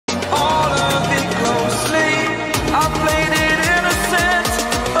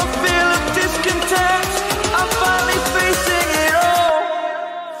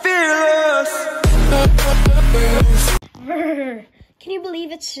you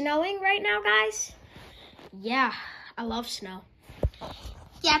believe it's snowing right now, guys? Yeah, I love snow.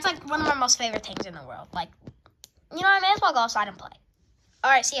 Yeah, it's like one of my most favorite things in the world. Like, you know, I may as well go outside and play.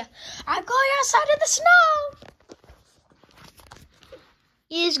 All right, see ya. I'm going outside in the snow.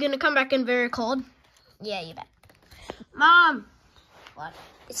 He's gonna come back in very cold. Yeah, you bet. Mom. What?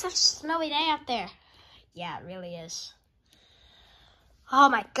 It's a snowy day out there. Yeah, it really is. Oh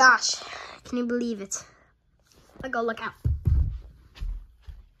my gosh. Can you believe it? I'll go look out.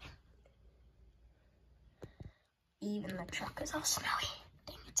 Even the truck is all snowy.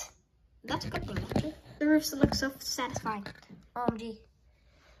 Dang it. That's a good thing, actually. The roofs look so satisfying. OMG.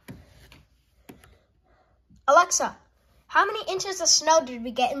 Alexa, how many inches of snow did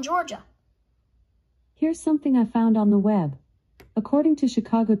we get in Georgia? Here's something I found on the web. According to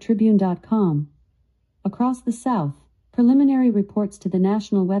ChicagoTribune.com, across the South, preliminary reports to the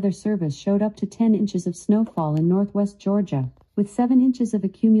National Weather Service showed up to 10 inches of snowfall in northwest Georgia, with 7 inches of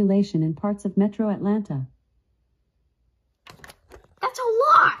accumulation in parts of metro Atlanta. That's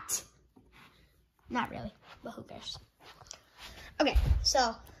a lot! Not really, but who cares? Okay,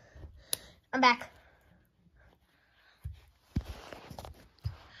 so, I'm back.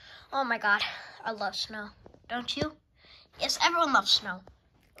 Oh my god, I love snow. Don't you? Yes, everyone loves snow.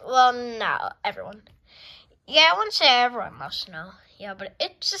 Well, not everyone. Yeah, I wouldn't say everyone loves snow. Yeah, but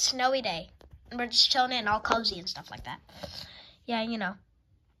it's a snowy day. And we're just chilling in all cozy and stuff like that. Yeah, you know.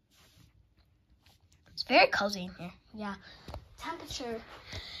 It's very cozy in here. Yeah. Temperature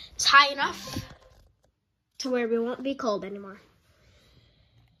is high enough to where we won't be cold anymore.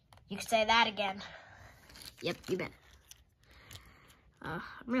 You can say that again. Yep, you bet. I'm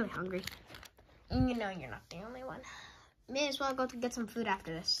really hungry. And you know you're not the only one. May as well go to get some food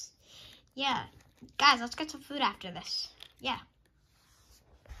after this. Yeah. Guys, let's get some food after this. Yeah.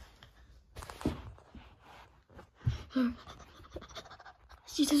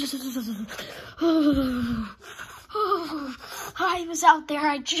 I was out there.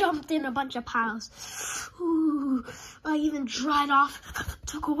 I jumped in a bunch of piles. Ooh, I even dried off,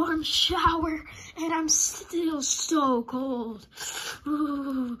 took a warm shower, and I'm still so cold.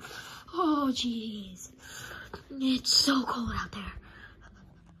 Ooh. Oh, jeez. It's so cold out there.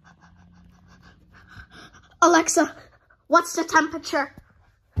 Alexa, what's the temperature?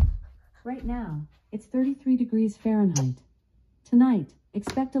 Right now, it's 33 degrees Fahrenheit. Tonight,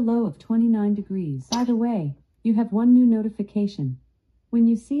 expect a low of 29 degrees. By the way, you have one new notification. When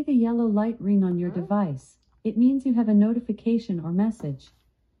you see the yellow light ring on your device, it means you have a notification or message.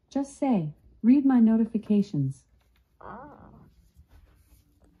 Just say, read my notifications. Oh.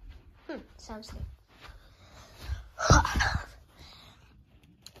 Sounds good.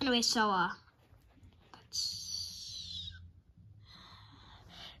 Anyway, so,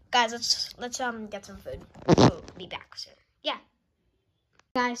 guys, let's get some food. We'll be back soon. Yeah.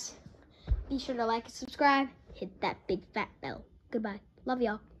 Guys, be sure to like and subscribe. Hit that big fat bell. Goodbye. Love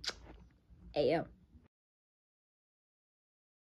y'all. Ayo.